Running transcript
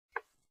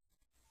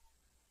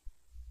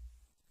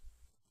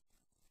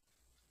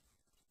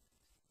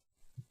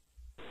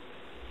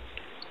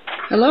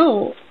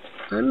Hello,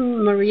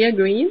 I'm Maria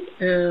Green,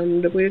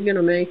 and we're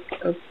gonna make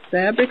a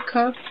fabric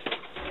cuff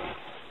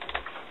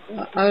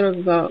out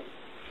of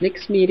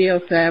mixed media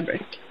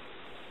fabric.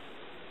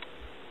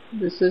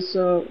 This is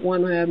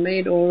one I have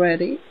made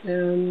already,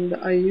 and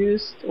I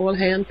used all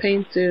hand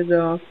painted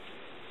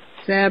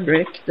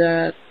fabric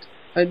that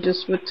I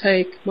just would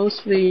take,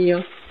 mostly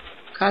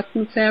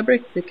cotton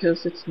fabric,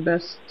 because it's the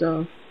best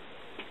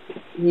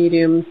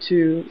medium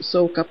to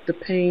soak up the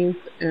paint,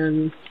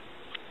 and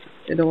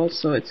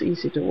it's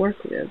easy to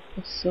work with.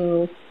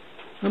 So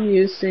I'm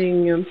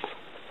using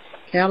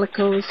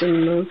calicos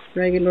and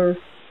regular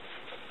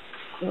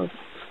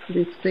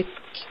pretty thick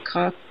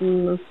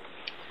cotton.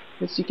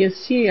 As you can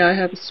see, I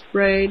have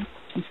sprayed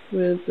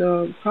with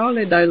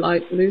probably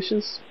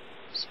dilution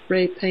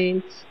spray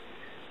paints.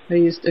 I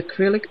used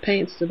acrylic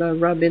paints that I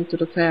rub into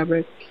the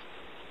fabric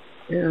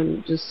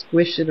and just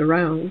squish it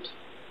around.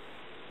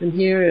 And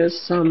here is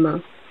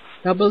some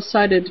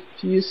double-sided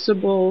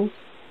fusible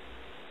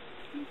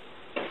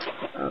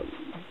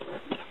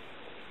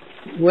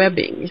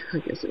webbing, I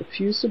guess a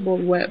fusible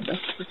web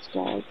it's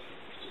called.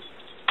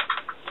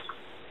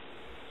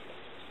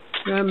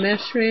 I'm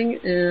measuring,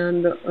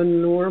 and a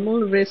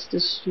normal wrist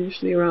is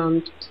usually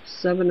around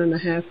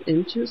 7.5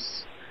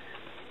 inches.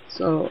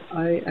 So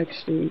I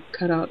actually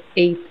cut out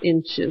 8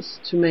 inches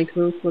to make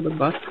room for the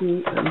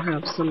button and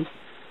have some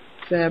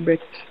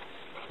fabric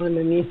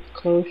underneath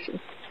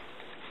closure.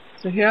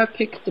 So here I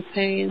picked the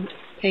painted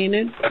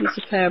piece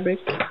of fabric,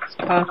 it's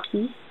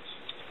cotton,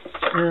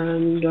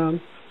 and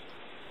I'm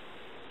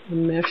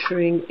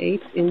measuring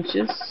 8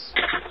 inches,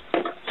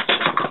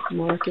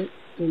 mark it,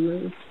 and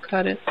then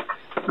cut it.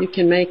 You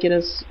can make it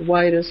as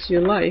wide as you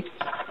like.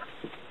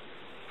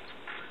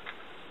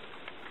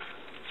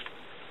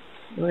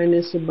 Mine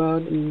is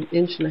about 1.5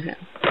 inches.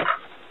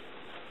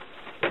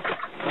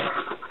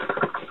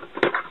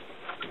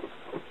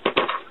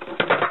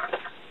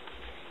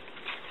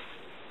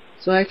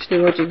 So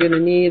actually what you're going to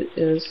need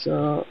is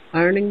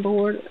ironing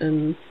board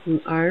and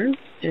an iron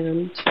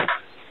and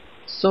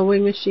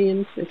sewing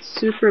machine. It's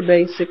super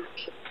basic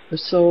for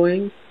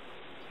sewing.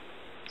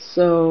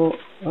 So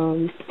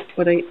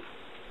but I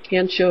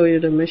can't show you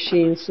the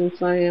machine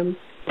since I am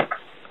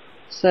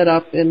set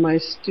up in my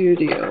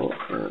studio.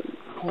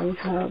 I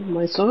have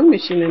my sewing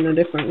machine in a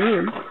different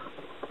room.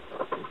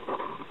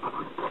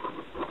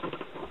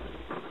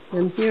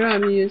 And here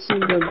I'm using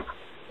the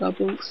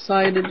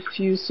double-sided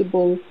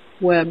fusible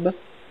web,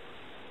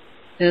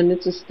 and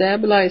it's a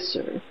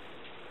stabilizer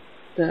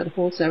that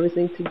holds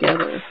everything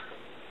together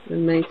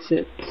and makes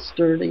it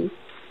sturdy.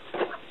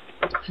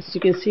 As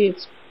you can see,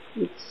 it's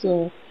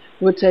I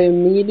would say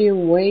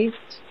medium weight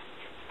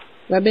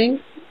webbing.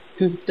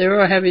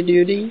 There are heavy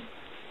duty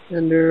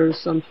and there's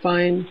some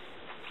fine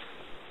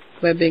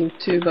webbing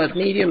too, but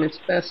medium is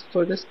best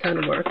for this kind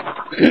of work.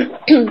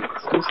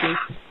 Excuse me.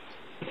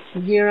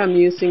 And here I'm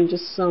using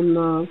just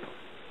some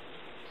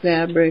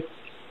fabric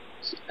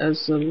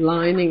as a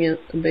lining at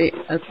the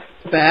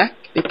back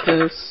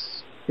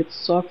because it's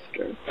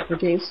softer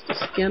against the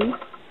skin,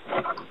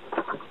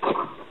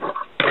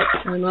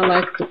 and I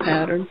like the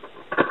pattern.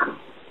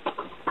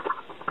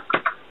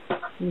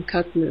 I'm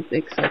cutting it the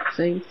exact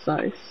same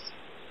size.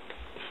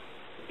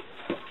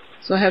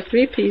 So I have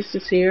 3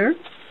 pieces here,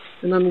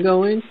 and I'm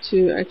going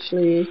to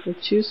actually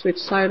choose which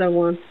side I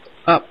want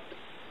up,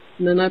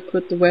 and then I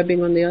put the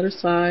webbing on the other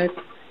side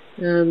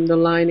and the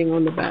lining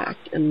on the back,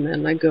 and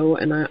then I go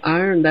and I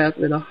iron that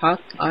with a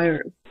hot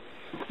iron.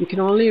 You can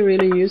only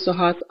really use a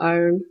hot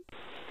iron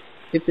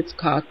if it's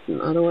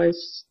cotton,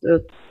 otherwise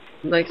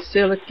like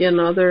silk and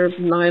other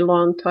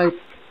nylon type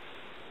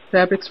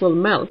fabrics will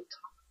melt.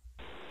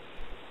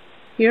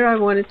 Here I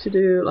wanted to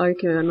do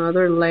like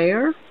another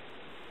layer,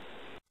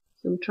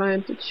 so I'm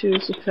trying to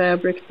choose a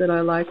fabric that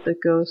I like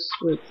that goes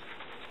with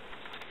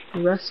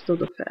the rest of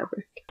the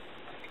fabric.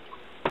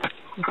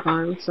 I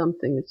found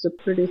something. It's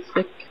a pretty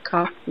thick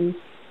cotton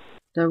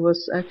that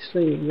was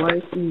actually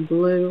white and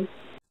blue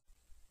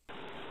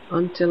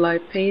until I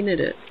painted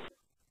it.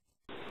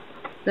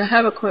 I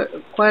have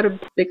quite a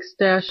big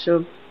stash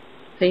of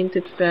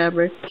painted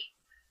fabric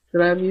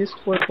that I've used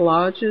for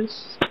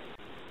collages,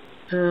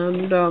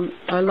 and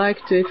I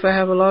like to, if I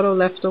have a lot of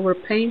leftover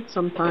paint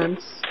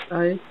sometimes,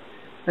 I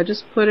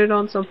just put it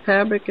on some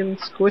fabric and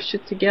squish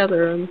it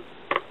together, and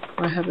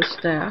I have a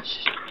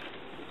stash.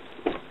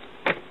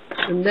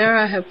 And there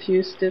I have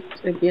fused it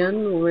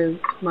again with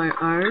my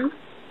iron,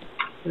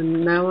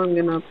 and now I'm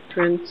gonna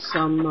print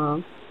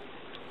some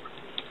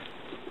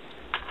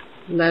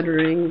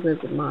lettering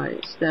with my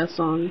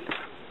StazOn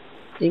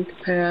ink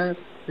pad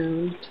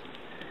and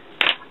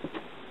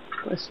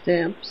my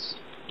stamps.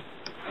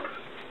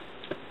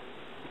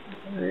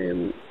 I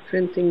am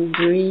printing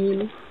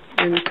green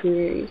and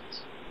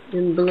create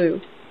in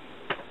blue.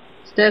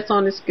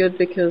 StazOn is good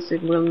because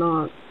it will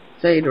not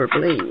fade or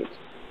bleed.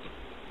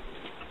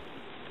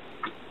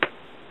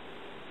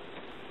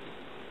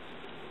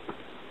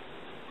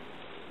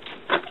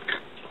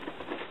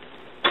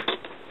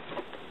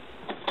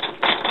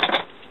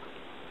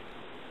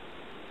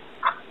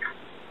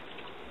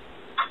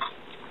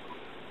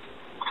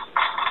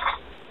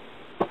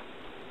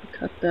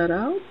 that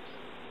out.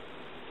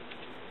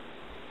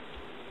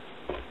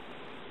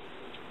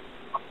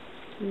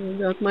 And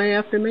I got my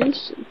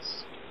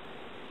affirmations.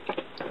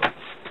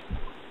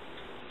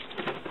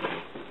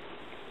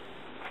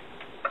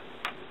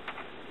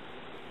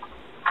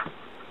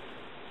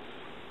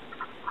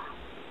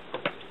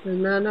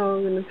 And now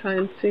I'm going to try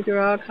and figure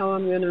out how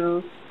I'm going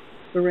to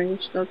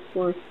arrange that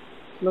for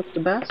look the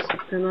best.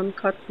 And I'm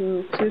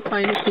cutting 2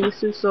 tiny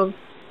pieces of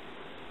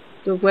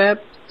the web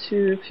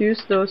to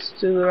fuse those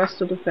to the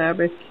rest of the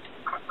fabric.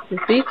 It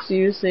beats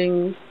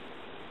using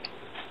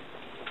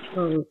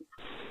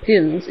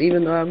pins,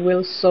 even though I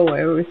will sew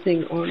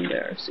everything on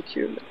there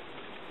securely.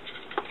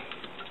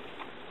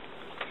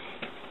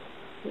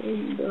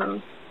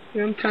 And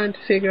here I'm trying to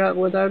figure out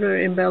what other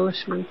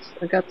embellishments.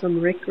 I got some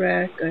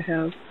rickrack, I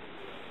have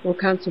all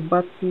kinds of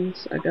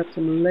buttons, I got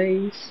some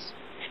lace,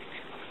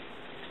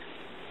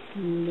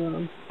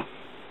 and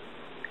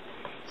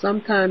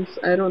sometimes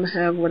I don't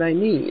have what I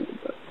need,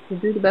 but you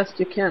do the best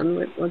you can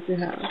with what you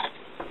have.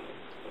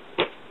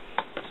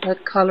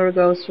 That color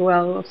goes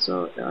well,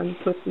 so I'm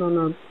putting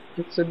on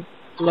it's a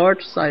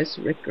large size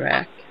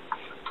rickrack.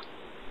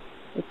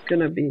 It's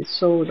gonna be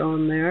sewed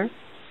on there.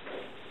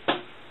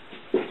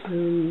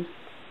 And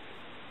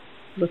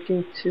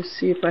looking to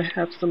see if I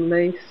have some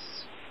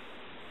lace.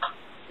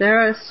 There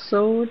I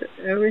sewed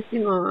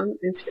everything on.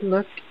 If you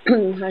look,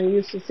 I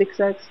used a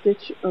zigzag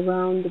stitch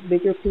around the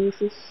bigger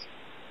pieces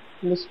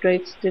and a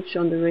straight stitch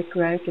on the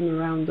rickrack and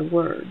around the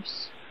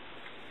words.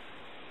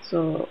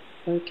 So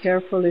I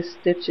carefully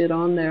stitch it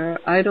on there.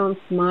 I don't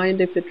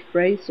mind if it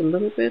frays a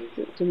little bit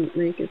to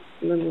make it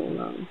a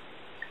little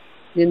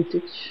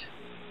vintage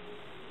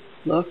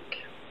look.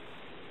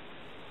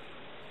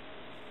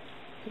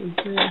 And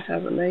here I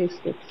have a lace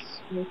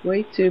that's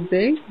way too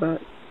big,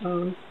 but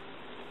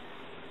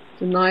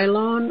it's a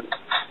nylon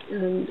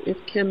and it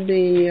can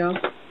be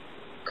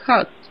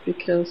cut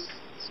because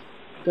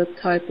that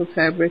type of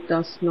fabric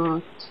does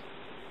not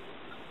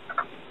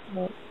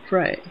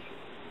fray.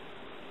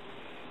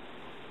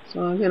 So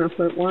I'm going to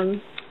put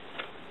one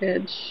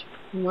edge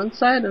on one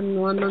side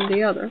and one on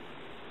the other.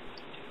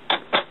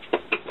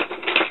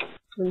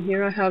 And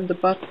here I have the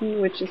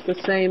button, which is the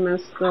same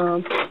as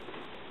the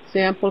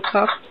sample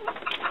cup.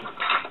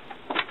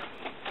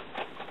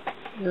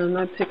 And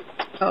I picked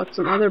out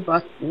some other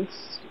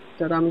buttons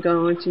that I'm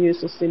going to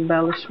use as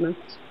embellishment.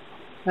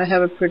 I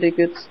have a pretty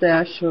good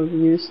stash of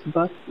used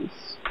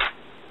buttons.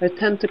 I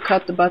tend to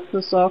cut the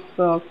buttons off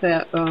of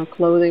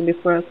clothing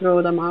before I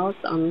throw them out,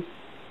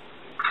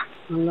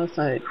 unless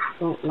I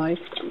don't like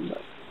them,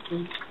 but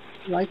I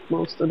like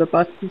most of the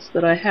buttons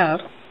that I have.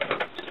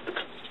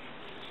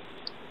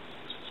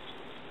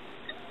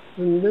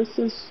 And this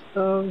is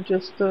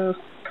just a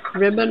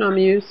ribbon I'm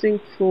using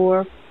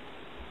for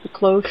the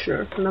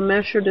closure, and I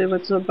measured it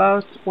was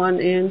about 1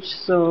 inch,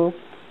 so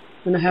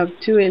when I have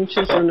 2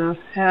 inches and a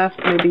half,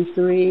 maybe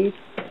 3,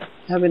 I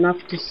have enough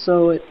to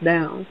sew it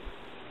down.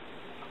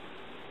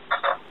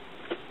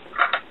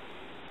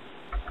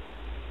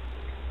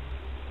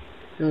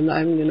 And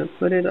I'm going to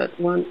put it at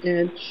one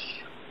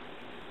edge,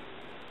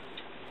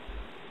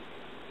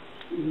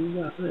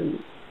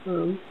 and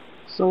I'm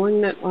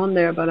sewing it on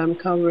there, but I'm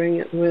covering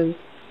it with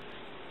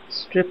a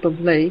strip of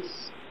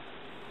lace.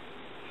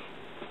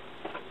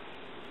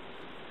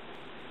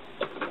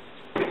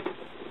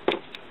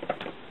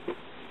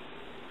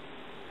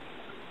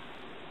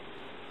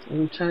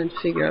 I'm trying to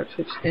figure out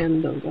which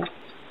end of the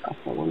cup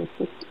I want to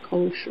put the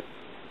closure.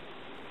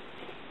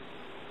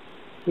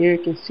 Here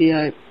you can see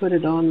I put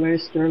it on very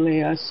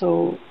sturdily. I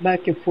sew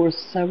back and forth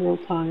several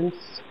times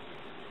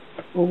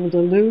over the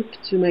loop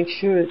to make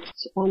sure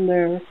it's on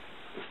there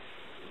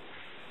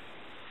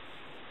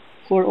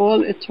for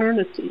all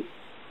eternity.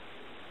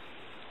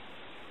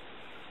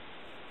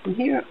 And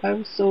here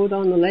I've sewed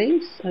on the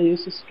lace. I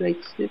use a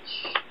straight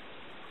stitch,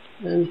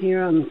 and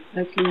here I'm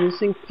actually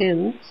using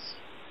pins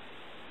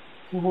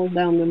to hold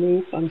down the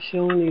loop. I'm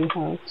showing you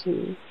how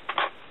to.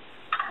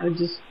 I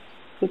just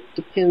put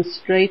the pins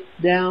straight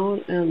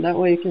down, and that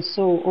way you can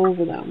sew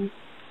over them.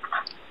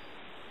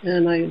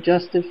 And I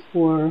adjust it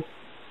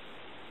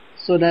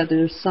so that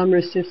there's some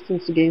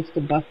resistance against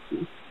the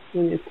button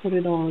when you put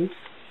it on.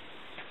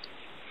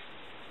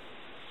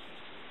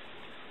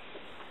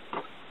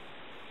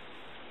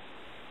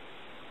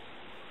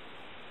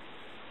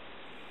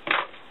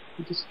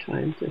 I'm just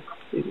trying to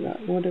figure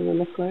out what it will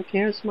look like.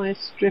 Here's my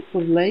strip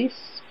of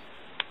lace.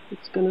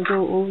 It's going to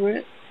go over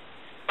it.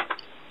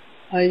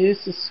 I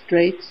use a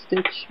straight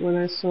stitch when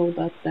I sew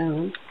that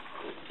down.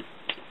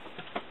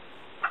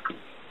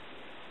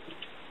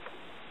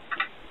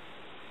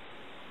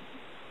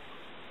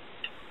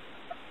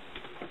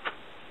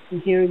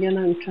 And here again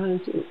I'm trying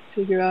to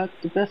figure out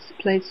the best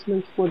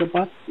placement for the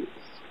buttons.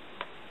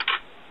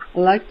 I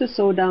like to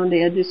sew down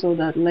the edges of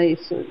that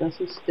lace so it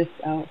doesn't stick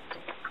out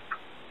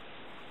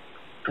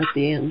at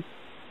the end.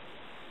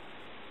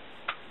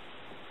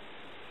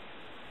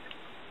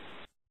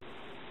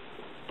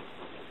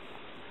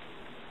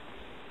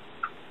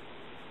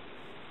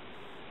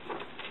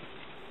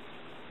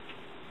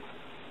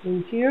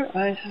 And here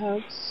I have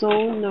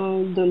sewn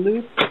the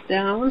loop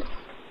down,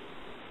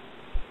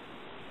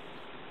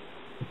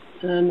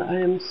 and I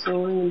am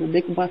sewing the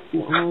big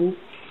button on.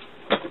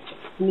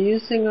 I'm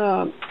using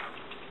a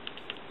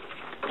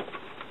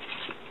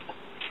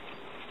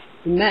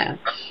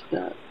match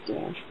that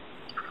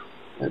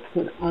I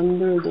put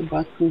under the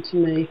button to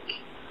make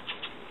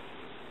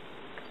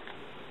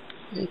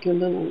a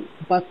little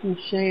button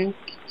shank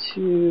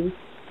to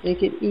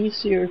make it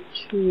easier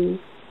to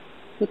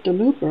put the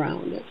loop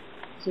around it,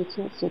 so it's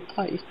not so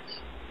tight.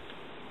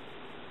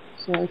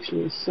 So I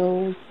actually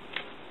sewed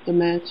the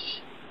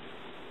match,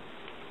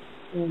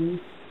 and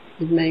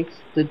it makes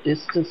the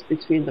distance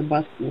between the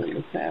button and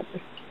the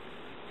fabric.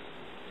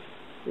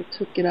 I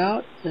took it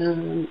out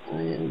and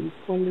I am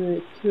pulling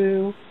it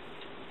through,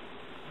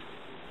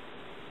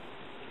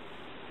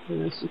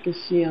 and as you can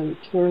see, I'm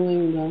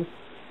twirling the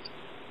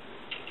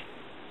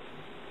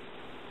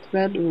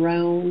thread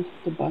around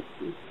the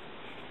button,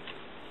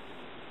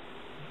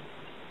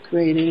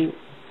 creating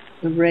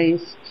a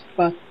raised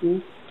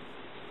button.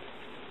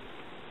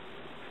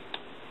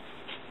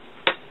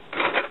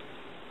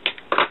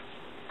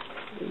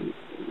 And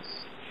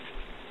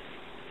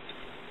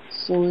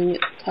sewing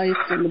it tight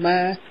in the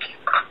back.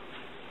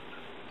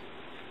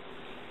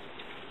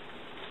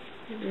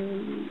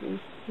 And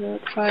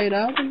try it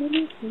out a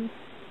little.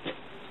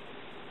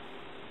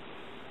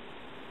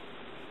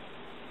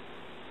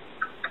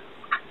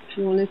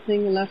 The only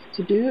thing left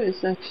to do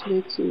is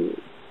actually to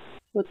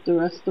put the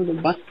rest of the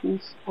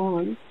buttons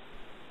on,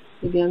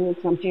 again with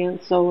some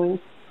hand sewing.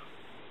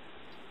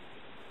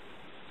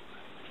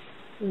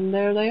 And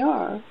there they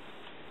are.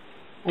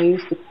 I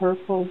used the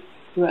purple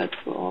thread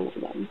for all of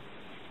them.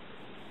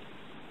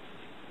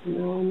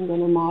 Now I'm going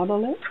to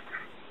model it.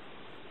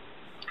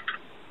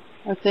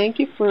 I thank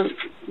you for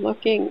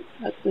looking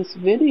at this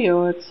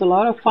video. It's a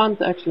lot of fun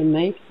to actually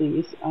make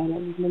these out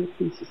of little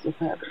pieces of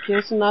fabric.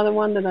 Here's another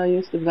one that I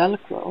used the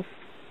Velcro,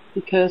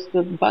 because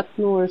the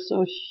button were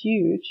so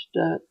huge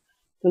that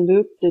the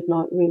loop did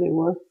not really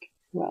work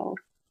well.